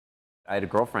I had a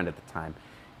girlfriend at the time,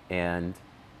 and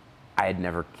I had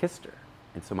never kissed her.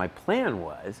 And so my plan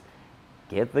was,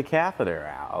 get the catheter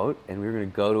out, and we were going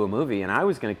to go to a movie, and I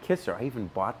was going to kiss her. I even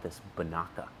bought this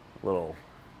Binaca little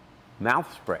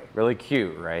mouth spray, really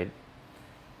cute, right?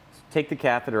 So take the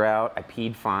catheter out. I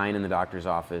peed fine in the doctor's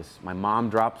office. My mom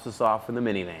drops us off in the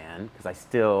minivan because I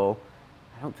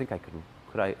don't think I could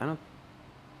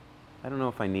I don't know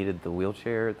if I needed the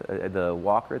wheelchair, the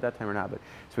walker at that time or not. But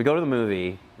so we go to the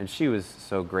movie, and she was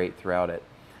so great throughout it.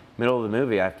 Middle of the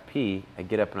movie, I have to pee. I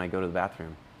get up and I go to the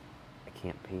bathroom. I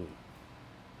can't pee.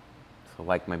 So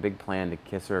like my big plan to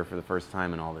kiss her for the first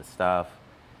time and all this stuff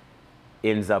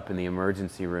ends up in the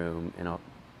emergency room in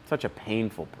such a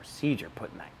painful procedure,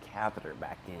 putting that catheter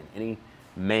back in. Any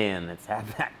man that's had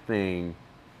that thing,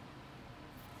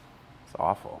 it's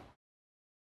awful.